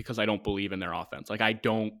really just because I don't believe in their offense. Like, I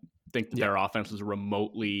don't think their offense is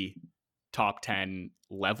remotely top 10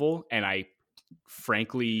 level, and I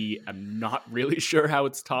frankly am not really sure how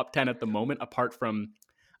it's top 10 at the moment, apart from,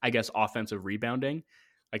 I guess, offensive rebounding.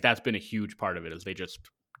 Like, that's been a huge part of it, is they just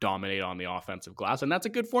dominate on the offensive glass, and that's a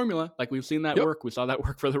good formula. Like, we've seen that work. We saw that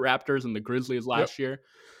work for the Raptors and the Grizzlies last year,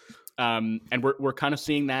 and we're kind of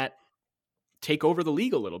seeing that take over the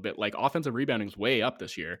league a little bit. Like, offensive rebounding is way up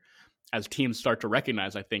this year as teams start to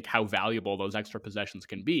recognize, I think, how valuable those extra possessions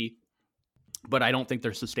can be. But I don't think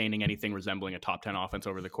they're sustaining anything resembling a top 10 offense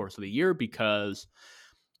over the course of the year because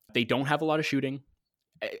they don't have a lot of shooting.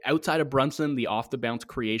 Outside of Brunson, the off the bounce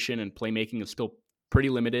creation and playmaking is still pretty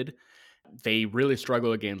limited. They really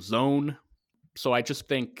struggle against zone. So I just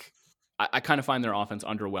think I kind of find their offense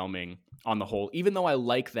underwhelming on the whole, even though I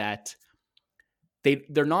like that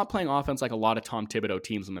they're not playing offense like a lot of Tom Thibodeau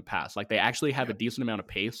teams in the past. Like, they actually have a decent amount of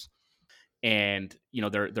pace, and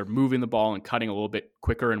they're moving the ball and cutting a little bit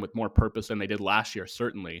quicker and with more purpose than they did last year,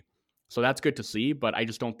 certainly. So that's good to see, but I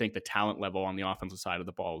just don't think the talent level on the offensive side of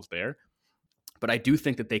the ball is there. But I do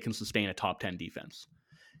think that they can sustain a top 10 defense.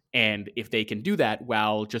 And if they can do that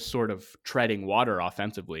while just sort of treading water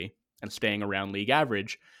offensively and staying around league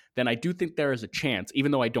average, then I do think there is a chance,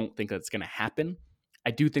 even though I don't think that's going to happen,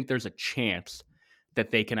 I do think there's a chance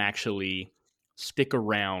that they can actually stick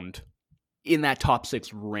around in that top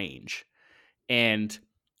 6 range. And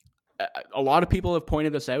a lot of people have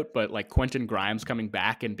pointed this out, but like Quentin Grimes coming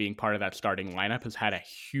back and being part of that starting lineup has had a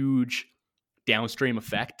huge downstream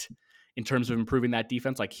effect in terms of improving that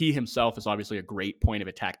defense. Like, he himself is obviously a great point of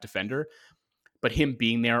attack defender, but him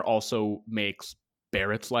being there also makes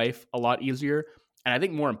Barrett's life a lot easier. And I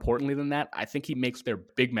think more importantly than that, I think he makes their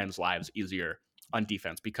big men's lives easier on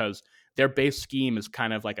defense because their base scheme is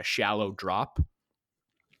kind of like a shallow drop.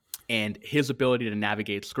 And his ability to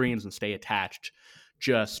navigate screens and stay attached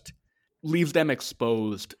just leaves them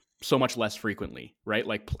exposed so much less frequently, right?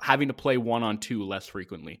 Like, having to play 1-on-2 less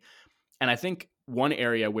frequently. And I think one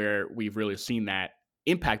area where we've really seen that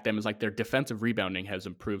impact them is like their defensive rebounding has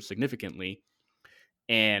improved significantly.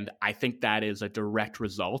 And I think that is a direct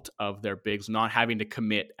result of their bigs not having to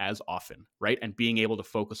commit as often, right? And being able to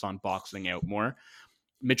focus on boxing out more.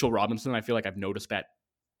 Mitchell Robinson, I feel like I've noticed that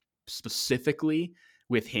specifically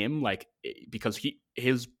with him, like, because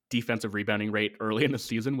his defensive rebounding rate early in the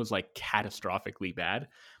season was like catastrophically bad.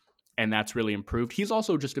 And that's really improved. He's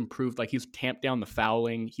also just improved. Like, he's tamped down the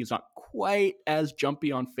fouling. He's not quite as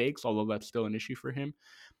jumpy on fakes, although that's still an issue for him.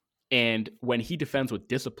 And when he defends with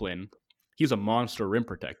discipline, he's a monster rim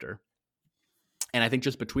protector. And I think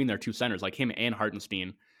just between their two centers, like him and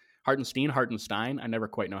Hartenstein, I never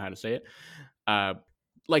quite know how to say it.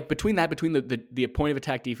 Like, between the point of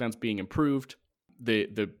attack defense being improved,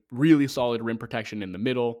 the really solid rim protection in the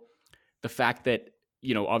middle, the fact that,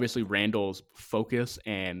 obviously Randall's focus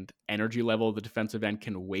and energy level of the defensive end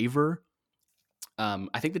can waver.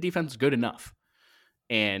 I think the defense is good enough.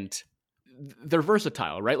 And they're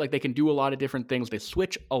versatile, right? Like they can do a lot of different things. They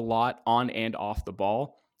switch a lot on and off the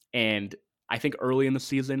ball. And I think early in the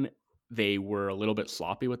season, they were a little bit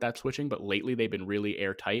sloppy with that switching, but lately they've been really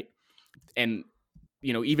airtight. And,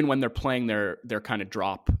 even when they're playing their kind of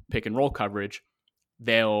drop pick and roll coverage,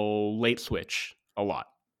 they'll late switch a lot.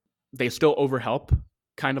 They still overhelp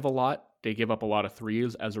kind of a lot. They give up a lot of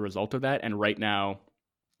threes as a result of that. And right now,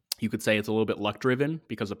 you could say it's a little bit luck driven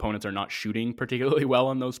because opponents are not shooting particularly well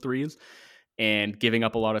on those threes, and giving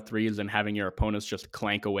up a lot of threes and having your opponents just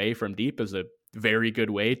clank away from deep is a very good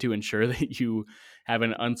way to ensure that you have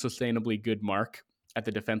an unsustainably good mark at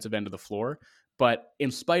the defensive end of the floor. But in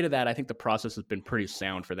spite of that, I think the process has been pretty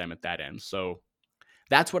sound for them at that end. So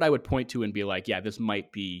that's what I would point to and be like, yeah, this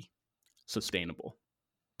might be sustainable.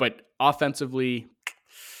 But offensively,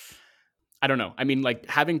 I don't know. I mean, like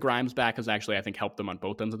having Grimes back has actually, I think, helped them on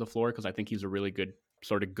both ends of the floor because I think he's a really good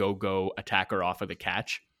sort of go-go attacker off of the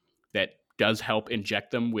catch that does help inject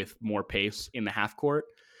them with more pace in the half court.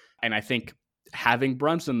 And I think having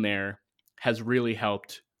Brunson there has really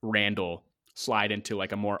helped Randle slide into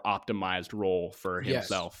like a more optimized role for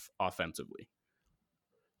himself offensively.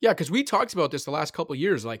 Yeah, because we talked about this the last couple of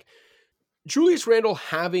years. Like Julius Randle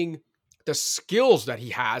having the skills that he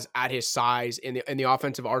has at his size in the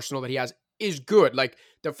offensive arsenal that he has is good. Like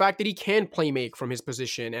the fact that he can play make from his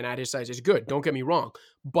position and at his size is good. Don't get me wrong.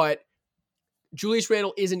 But Julius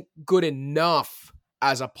Randle isn't good enough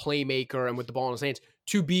as a playmaker and with the ball in his hands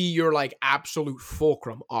to be your like absolute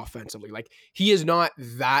fulcrum offensively. Like he is not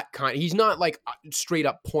that kind. He's not like straight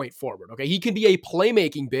up point forward. Okay. He can be a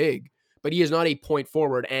playmaking big, but he is not a point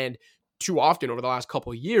forward. And too often over the last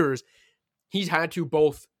couple of years, he's had to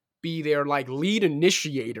both be their like lead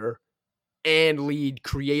initiator and lead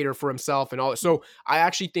creator for himself and all that. So I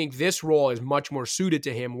actually think this role is much more suited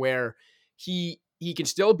to him where he can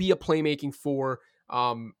still be a playmaking four.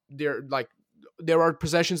 There are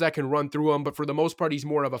possessions that can run through him, but for the most part, he's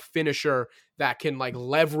more of a finisher that can like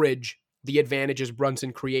leverage the advantages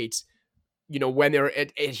Brunson creates, when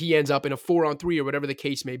he ends up in a 4-on-3 or whatever the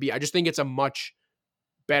case may be. I just think it's a much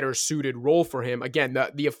better suited role for him. Again,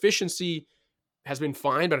 the efficiency has been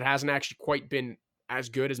fine, but it hasn't actually quite been as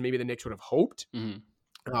good as maybe the Knicks would have hoped.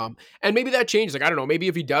 Mm-hmm. And maybe that changes. Like, I don't know, maybe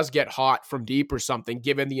if he does get hot from deep or something,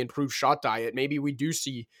 given the improved shot diet, maybe we do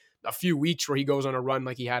see a few weeks where he goes on a run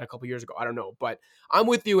like he had a couple years ago. I don't know, but I'm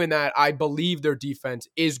with you in that I believe their defense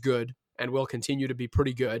is good and will continue to be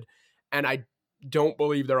pretty good. And I don't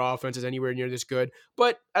believe their offense is anywhere near this good.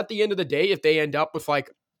 But at the end of the day, if they end up with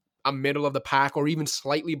like a middle of the pack or even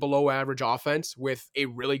slightly below average offense with a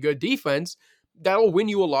really good defense, that'll win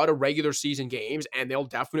you a lot of regular season games, and they'll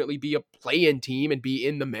definitely be a play-in team and be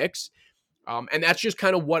in the mix. And that's just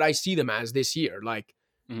kind of what I see them as this year. Like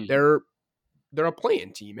they're a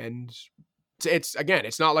play-in team, and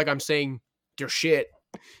it's not like I'm saying they're shit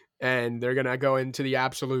and they're going to go into the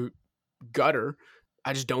absolute gutter.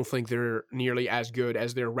 I just don't think they're nearly as good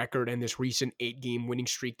as their record and this recent 8-game winning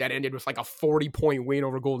streak that ended with like a 40-point win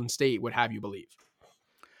over Golden State would have you believe.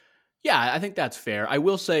 Yeah, I think that's fair. I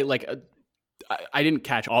will say, like, I didn't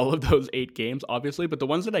catch all of those 8 games, obviously, but the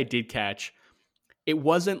ones that I did catch, it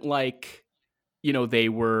wasn't like, they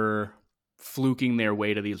were fluking their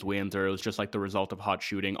way to these wins, or it was just like the result of hot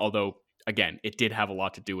shooting. Although, again, it did have a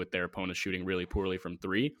lot to do with their opponents shooting really poorly from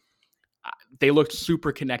 3. They looked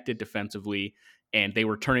super connected defensively, and they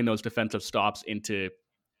were turning those defensive stops into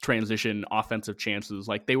transition offensive chances.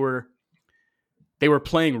 Like they were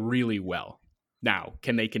playing really well. Now,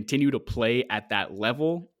 can they continue to play at that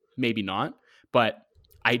level? Maybe not, but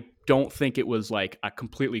I don't think it was like a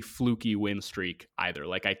completely fluky win streak either.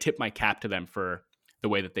 Like I tip my cap to them for the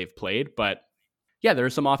way that they've played, but yeah, there are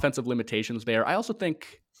some offensive limitations there. I also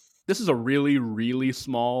think this is a really, really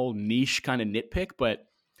small niche kind of nitpick, but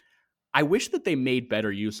I wish that they made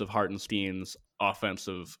better use of Hartenstein's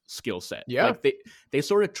offensive skill set. Yeah. Like they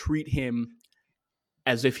sort of treat him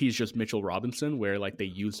as if he's just Mitchell Robinson, where like they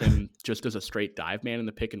use him just as a straight dive man in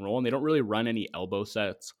the pick and roll, and they don't really run any elbow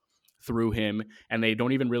sets through him, and they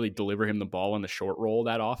don't even really deliver him the ball on the short roll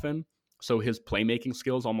that often. So his playmaking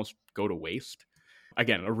skills almost go to waste.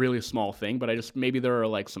 Again, a really small thing, but maybe there are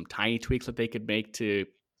like some tiny tweaks that they could make to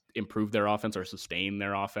improve their offense or sustain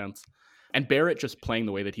their offense. And Barrett just playing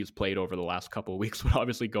the way that he's played over the last couple of weeks would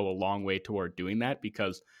obviously go a long way toward doing that,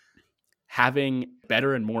 because having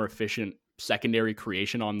better and more efficient secondary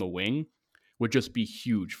creation on the wing would just be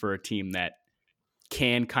huge for a team that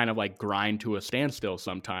can kind of like grind to a standstill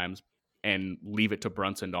sometimes and leave it to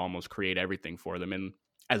Brunson to almost create everything for them. And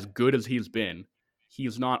as good as he's been,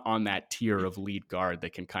 he's not on that tier of lead guard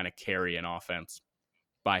that can kind of carry an offense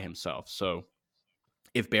by himself. So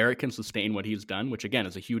if Barrett can sustain what he's done, which again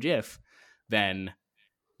is a huge if, then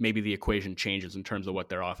maybe the equation changes in terms of what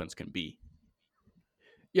their offense can be.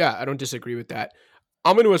 Yeah, I don't disagree with that.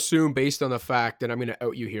 I'm going to assume, based on the fact, and I'm going to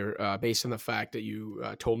out you here, based on the fact that you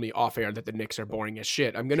told me off air that the Knicks are boring as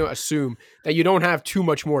shit, I'm going to assume that you don't have too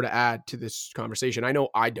much more to add to this conversation. I know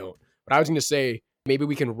I don't. But I was going to say, maybe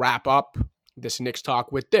we can wrap up this Knicks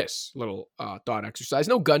talk with this little thought exercise.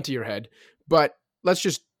 No gun to your head, but let's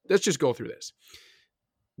just go through this.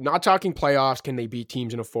 Not talking playoffs, can they beat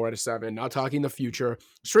teams in a 4 out of 7? Not talking the future.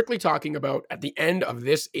 Strictly talking about at the end of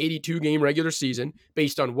this 82-game regular season,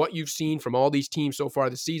 based on what you've seen from all these teams so far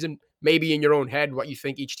this season, maybe in your own head, what you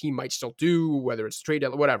think each team might still do, whether it's trade,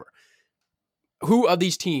 whatever. Who of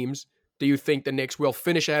these teams do you think the Knicks will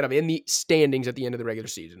finish ahead of in the standings at the end of the regular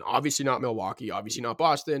season? Obviously not Milwaukee, obviously not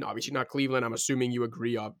Boston, obviously not Cleveland. I'm assuming you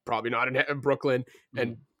agree. Probably not in Brooklyn,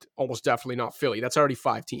 and almost definitely not Philly. That's already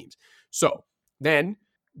 5 teams. So then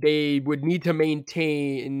they would need to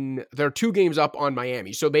maintain their 2 games up on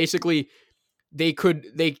Miami. So basically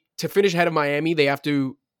to finish ahead of Miami, they have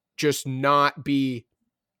to just not be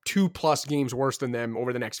 2+ games worse than them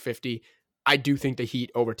over the next 50. I do think the Heat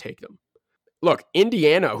overtake them. Look,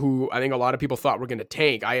 Indiana, who I think a lot of people thought were going to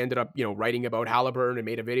tank, I ended up, writing about Halliburton and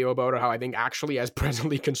made a video about it, how I think actually as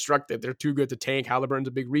presently constructed, they're too good to tank. Halliburton's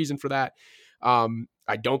a big reason for that.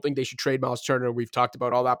 I don't think they should trade Miles Turner. We've talked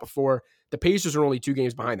about all that before. The Pacers are only 2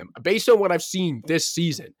 games behind them. Based on what I've seen this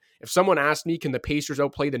season, if someone asked me, can the Pacers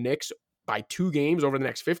outplay the Knicks by 2 games over the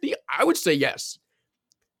next 50? I would say yes.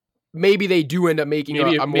 Maybe they do end up making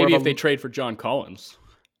maybe if they trade for John Collins.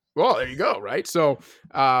 Well, there you go, right? So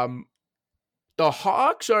the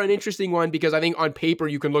Hawks are an interesting one because I think on paper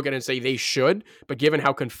you can look at it and say they should, but given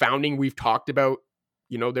how confounding we've talked about,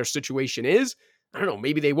 their situation is, I don't know,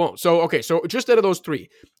 maybe they won't. So, okay, so just out of those 3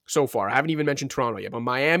 so far, I haven't even mentioned Toronto yet, but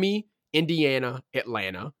Miami, Indiana,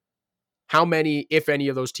 Atlanta, how many, if any,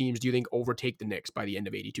 of those teams do you think overtake the Knicks by the end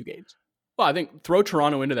of 82 games? Well, I think throw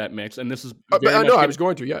Toronto into that mix, and this is I was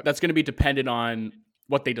going to, yeah. That's going to be dependent on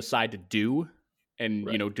what they decide to do, and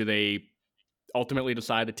right. Do they ultimately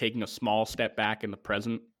decide that taking a small step back in the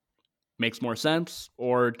present makes more sense,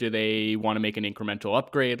 or do they want to make an incremental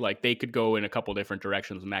upgrade? Like, they could go in a couple different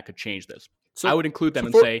directions, and that could change this. So I would include them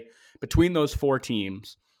and say between those 4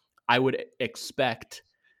 teams, I would expect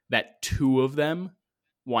that 2 of them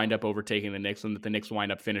wind up overtaking the Knicks, and that the Knicks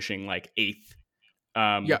wind up finishing like 8th.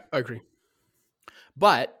 Yeah, I agree.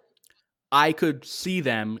 But I could see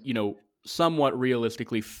them, somewhat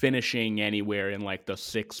realistically finishing anywhere in like the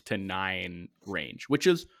 6 to 9 range, which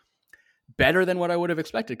is better than what I would have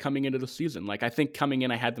expected coming into the season. Like, I think coming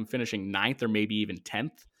in, I had them finishing 9th or maybe even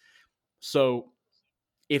 10th. So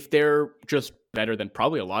if they're just better than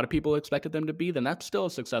probably a lot of people expected them to be, then that's still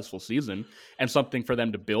a successful season and something for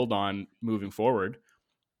them to build on moving forward.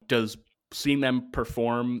 Does seeing them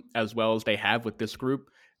perform as well as they have with this group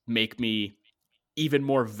make me even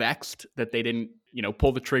more vexed that they didn't,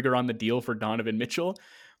 pull the trigger on the deal for Donovan Mitchell?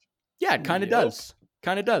 Yeah, it kind of does.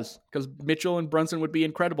 Kind of does. Because Mitchell and Brunson would be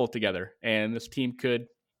incredible together. And this team could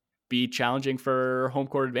be challenging for home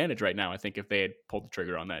court advantage right now, I think, if they had pulled the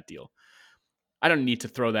trigger on that deal. I don't need to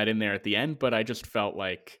throw that in there at the end, but I just felt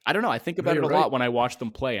like, I don't know, I think about it a lot when I watch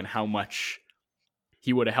them play and how much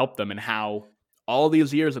he would have helped them and how all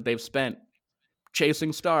these years that they've spent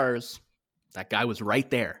chasing stars, that guy was right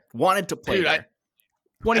there. Wanted to play there.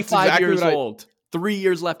 25 years old. 3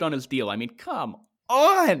 years left on his deal. I mean, come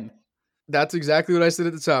on. That's exactly what I said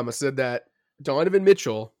at the time. I said that Donovan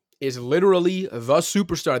Mitchell is literally the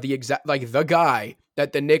superstar, the guy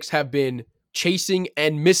that the Knicks have been chasing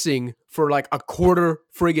and missing for like a quarter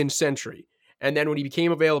friggin' century. And then when he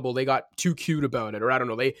became available, they got too cute about it. Or I don't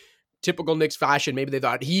know, typical Knicks fashion, maybe they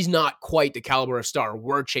thought he's not quite the caliber of star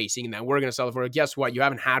we're chasing, and then we're going to sell it for it. Guess what? You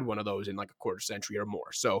haven't had one of those in like a quarter century or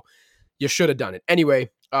more. So you should have done it.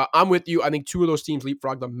 Anyway, I'm with you. I think 2 of those teams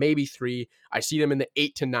leapfrog them, maybe 3. I see them in the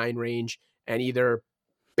 8 to 9 range and either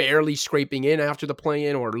barely scraping in after the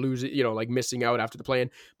play-in or losing, like missing out after the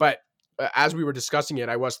play-in. But as we were discussing it,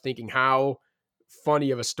 I was thinking how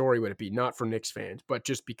funny of a story would it be, not for Knicks fans, but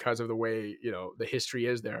just because of the way, the history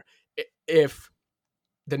is there. If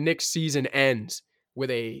the Knicks season ends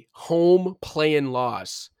with a home play-in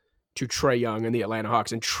loss to Trae Young and the Atlanta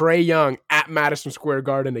Hawks, and Trae Young at Madison Square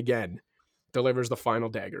Garden again delivers the final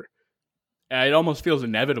dagger. It almost feels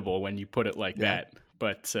inevitable when you put it like that,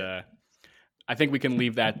 but I think we can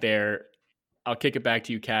leave that there. I'll kick it back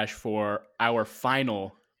to you, Cash, for our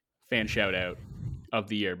final fan shout out of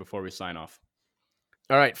the year before we sign off.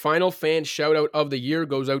 All right, final fan shout out of the year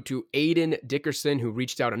goes out to Aiden Dickerson, who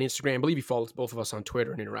reached out on Instagram. I believe he follows both of us on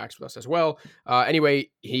Twitter and interacts with us as well. Anyway,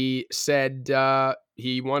 he said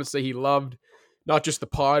he wanted to say he loved not just the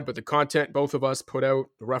pod, but the content both of us put out,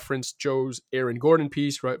 referenced Joe's Aaron Gordon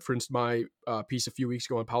piece, referenced my piece a few weeks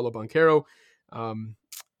ago on Paolo Banchero,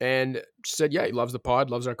 and said, yeah, he loves the pod,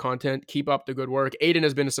 loves our content. Keep up the good work. Aiden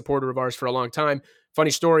has been a supporter of ours for a long time. Funny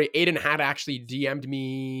story, Aiden had actually DM'd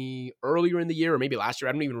me earlier in the year, or maybe last year,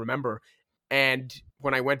 I don't even remember. And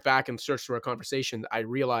when I went back and searched for a conversation, I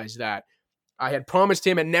realized that I had promised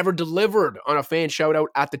him and never delivered on a fan shout out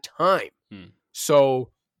at the time. So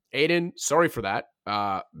Aiden, sorry for that.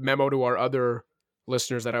 Memo to our other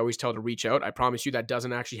listeners that I always tell to reach out. I promise you that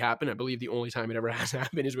doesn't actually happen. I believe the only time it ever has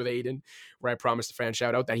happened is with Aiden, where I promised a fan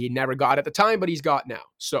shout out that he never got at the time, but he's got now.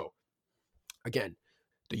 So again,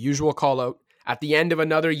 the usual call out at the end of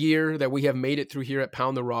another year that we have made it through here at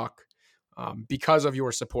Pound the Rock, because of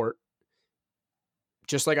your support.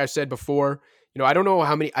 Just like I've said before, I don't know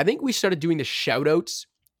how many, I think we started doing the shout outs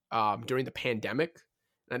during the pandemic.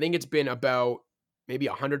 And I think it's been about maybe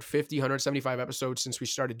 150, 175 episodes since we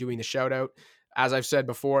started doing the shout out. As I've said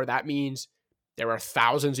before, that means there are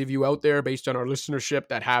thousands of you out there based on our listenership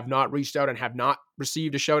that have not reached out and have not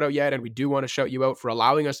received a shout out yet. And we do want to shout you out for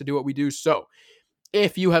allowing us to do what we do. So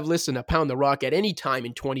if you have listened to Pound the Rock at any time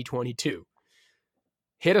in 2022,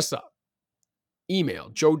 hit us up. Email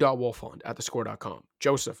joe.wolfond@thescore.com,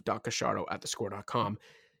 joseph.casciaro@thescore.com.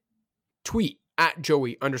 Tweet at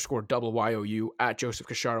Joey_YOU at Joseph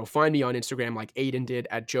Casciaro. Find me on Instagram like Aiden did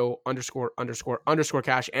at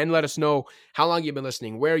Joe____Cash, and let us know how long you've been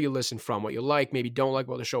listening, where you listen from, what you like, maybe don't like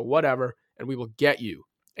about the show, whatever, and we will get you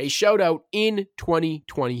a shout out in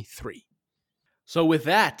 2023. So with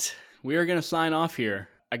that, we are going to sign off here.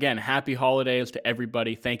 Again, happy holidays to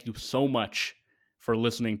everybody. Thank you so much for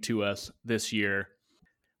listening to us this year.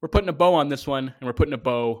 We're putting a bow on this one, and we're putting a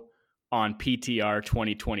bow on PTR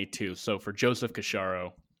 2022. So for Joseph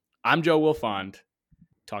Casciaro, I'm Joe Wolfond.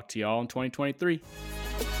 Talk to y'all in 2023.